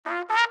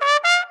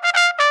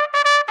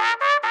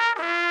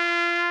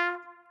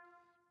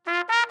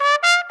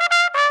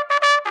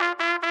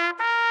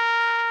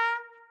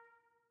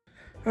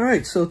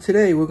right, so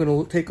today we're going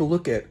to take a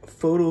look at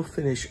photo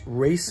finish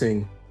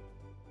racing.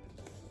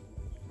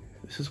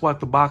 This is what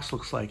the box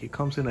looks like. It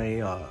comes in a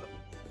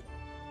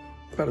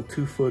about a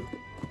 2 foot,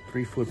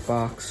 3 foot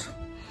box.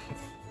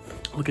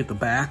 Look at the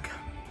back.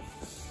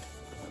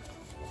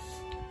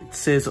 It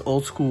says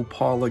old school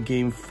parlor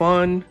game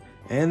fun,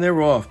 and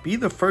they're off. Be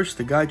the first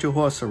to guide your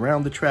horse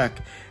around the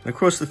track and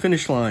across the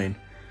finish line.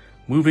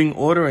 Moving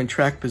order and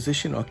track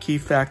position are key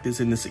factors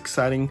in this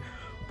exciting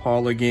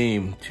parlor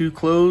game. Too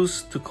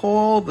close to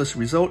call, the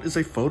result is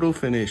a photo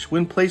finish.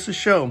 Win, place, or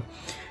show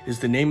is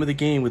the name of the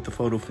game with the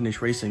photo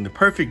finish racing. The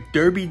perfect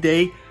Derby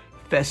Day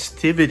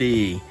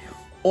festivity.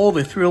 All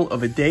the thrill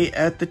of a day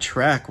at the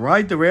track.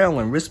 Ride the rail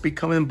and risk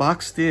becoming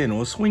boxed in,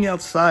 or swing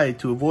outside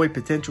to avoid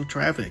potential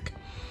traffic.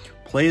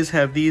 Players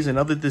have these and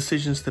other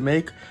decisions to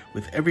make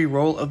with every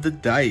roll of the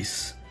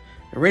dice.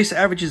 The race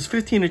averages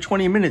 15 to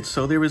 20 minutes,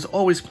 so there is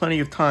always plenty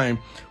of time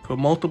for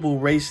multiple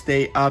race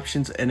day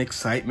options and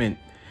excitement.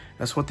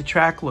 That's what the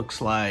track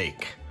looks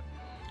like.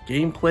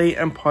 Gameplay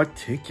and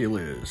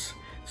particulars.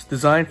 It's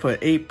designed for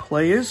 8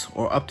 players,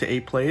 or up to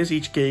 8 players.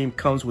 Each game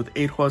comes with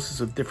 8 horses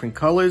of different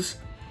colors.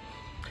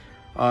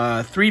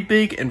 3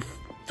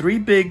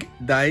 big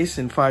dice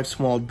and 5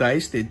 small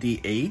dice. They're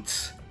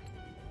D8s.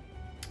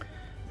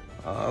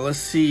 Let's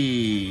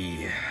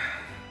see.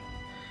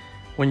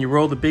 When you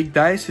roll the big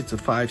dice, it's a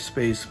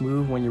 5-space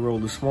move. When you roll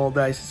the small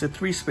dice, it's a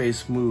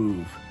 3-space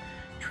move.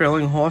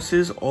 Trailing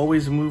horses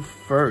always move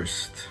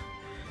first,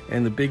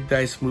 and the big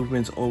dice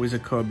movements always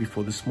occur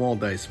before the small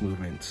dice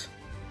movements.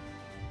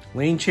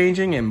 Lane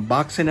changing and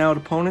boxing out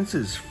opponents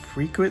is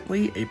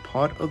frequently a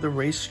part of the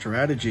race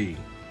strategy.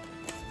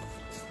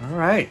 All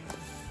right,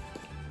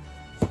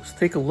 let's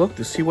take a look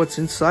to see what's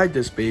inside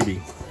this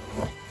baby.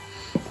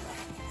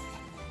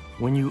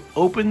 When you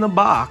open the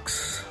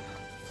box,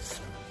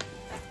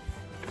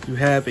 you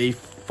have a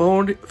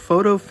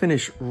photo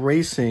finish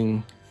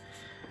racing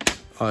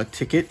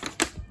ticket.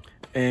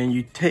 And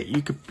you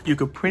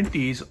could print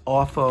these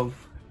off of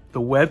the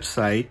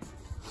website.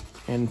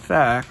 In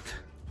fact,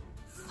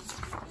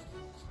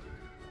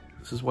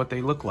 this is what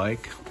they look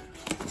like.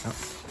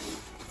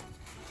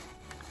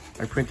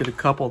 I printed a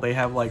couple. They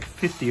have like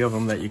 50 of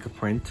them that you could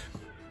print.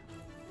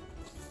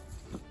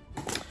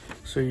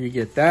 So you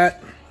get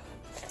that.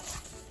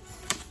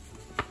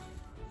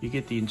 You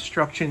get the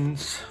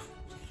instructions.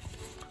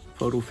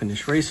 Photo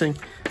finish racing.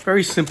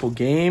 Very simple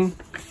game.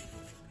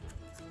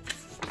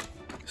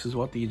 This is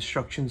what the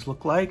instructions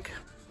look like.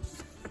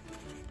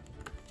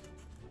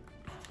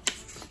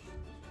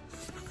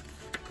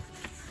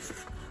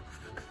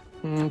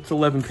 It's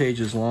 11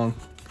 pages long.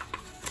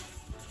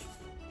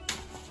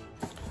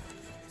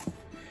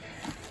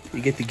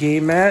 You get the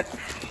game mat.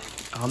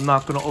 I'm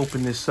not going to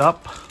open this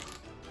up,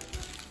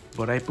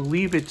 but I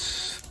believe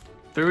it's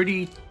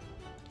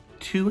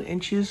 32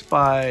 inches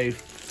by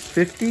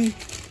 50.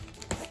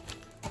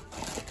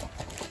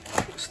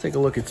 Let's take a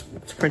look. It's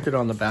printed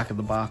on the back of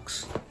the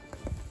box.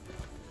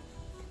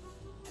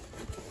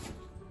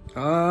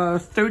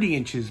 30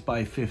 inches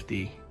by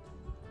 50.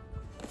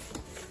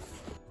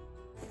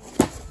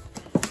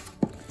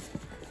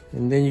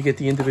 And then you get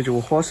the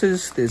individual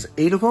horses. There's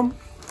 8 of them.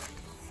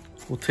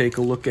 We'll take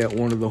a look at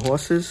one of the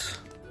horses.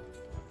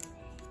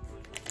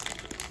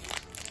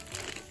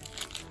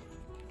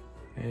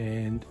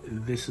 And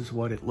this is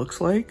what it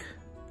looks like.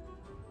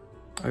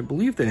 I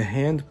believe they're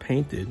hand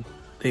painted.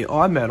 They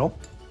are metal.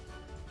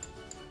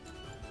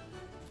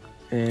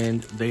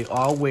 And they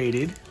are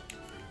weighted.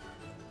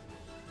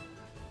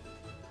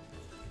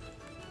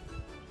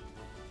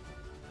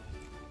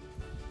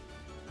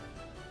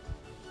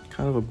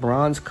 Kind of a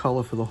bronze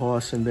color for the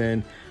horse, and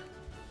then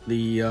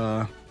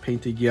the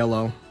painted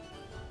yellow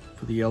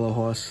for the yellow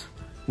horse.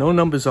 No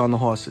numbers on the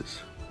horses.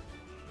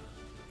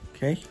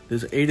 Okay,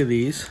 there's 8 of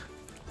these.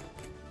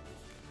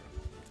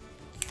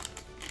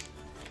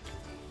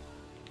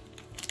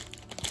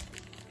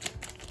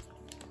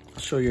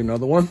 I'll show you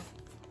another one.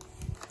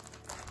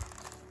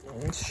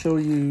 Let's show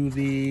you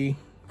the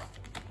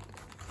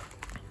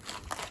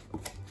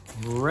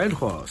red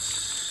horse.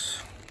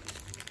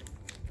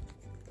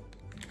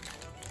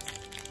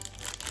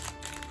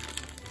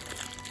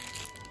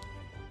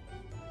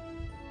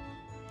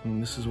 And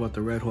this is what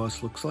the red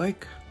horse looks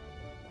like.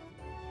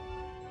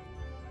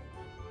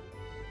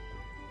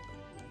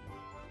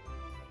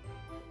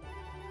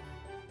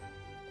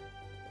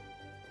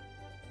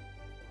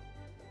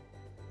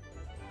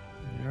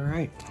 All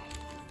right.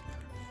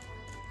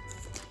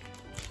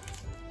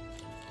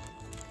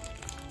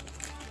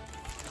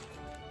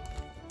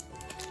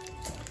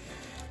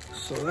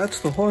 So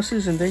that's the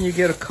horses, and then you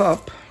get a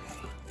cup.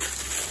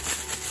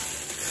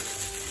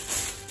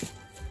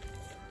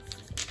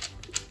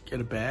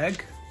 Get a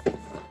bag.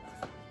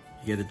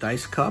 You get a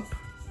dice cup.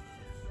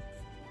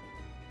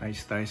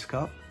 Nice dice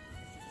cup.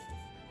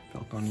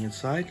 Felt on the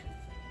inside.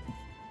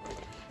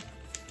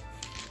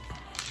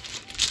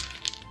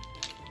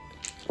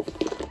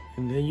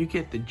 And then you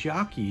get the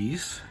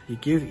jockeys. You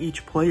give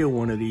each player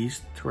one of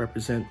these to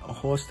represent a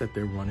horse that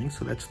they're running.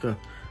 So that's the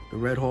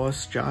red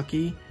horse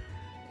jockey,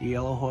 the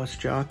yellow horse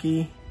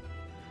jockey,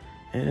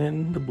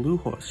 and the blue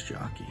horse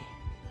jockey.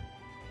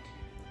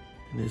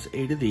 And there's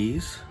 8 of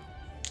these.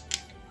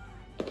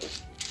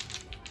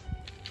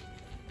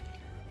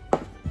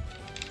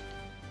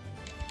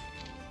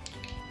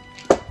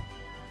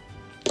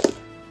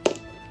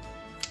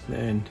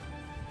 And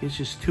here's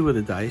just 2 of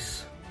the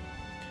dice.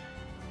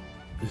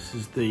 This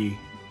is the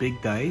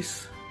big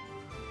dice.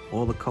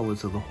 All the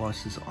colors of the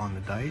horses on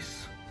the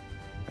dice,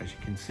 as you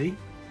can see.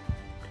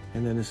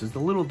 And then this is the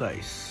little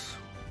dice.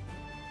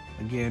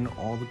 Again,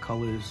 all the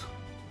colors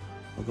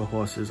of the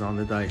horses on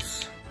the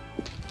dice.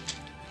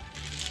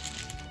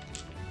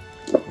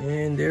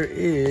 And there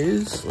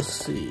is, let's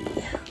see.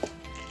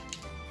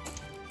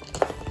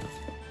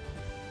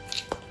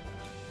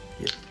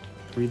 Yep,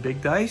 3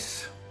 big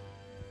dice.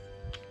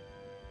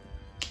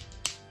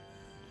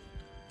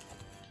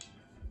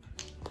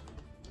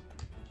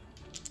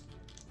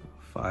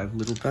 5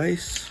 little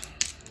dice.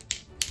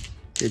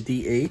 The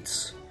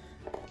D8s.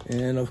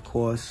 And of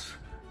course,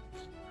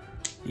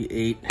 the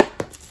 8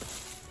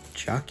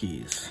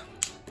 jockeys.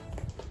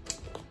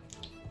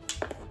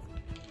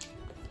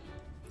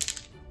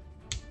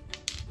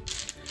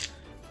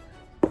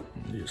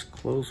 Just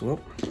close them up.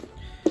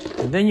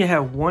 And then you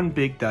have 1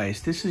 big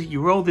dice. This is,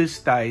 you roll this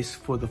dice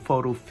for the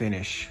photo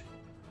finish.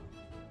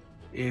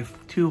 If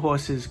 2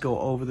 horses go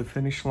over the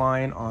finish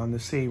line on the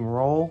same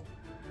roll,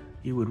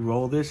 you would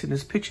roll this, and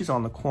there's pictures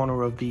on the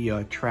corner of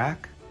the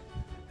track.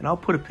 And I'll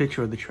put a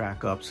picture of the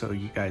track up so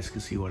you guys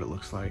can see what it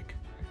looks like.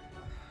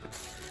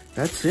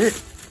 That's it.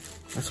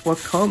 That's what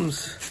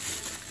comes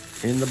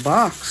in the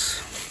box.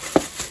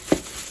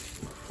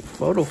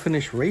 Photo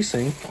finish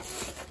racing.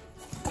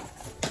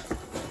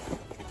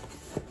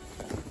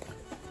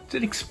 It's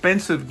an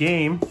expensive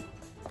game,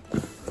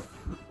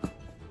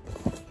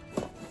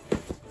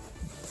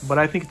 but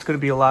I think it's going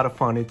to be a lot of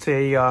fun. It's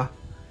a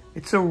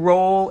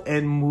roll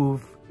and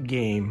move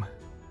game.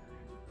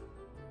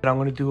 And I'm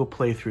going to do a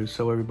playthrough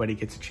so everybody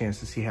gets a chance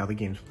to see how the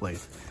game's played.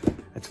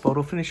 That's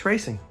Photo Finish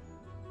Racing.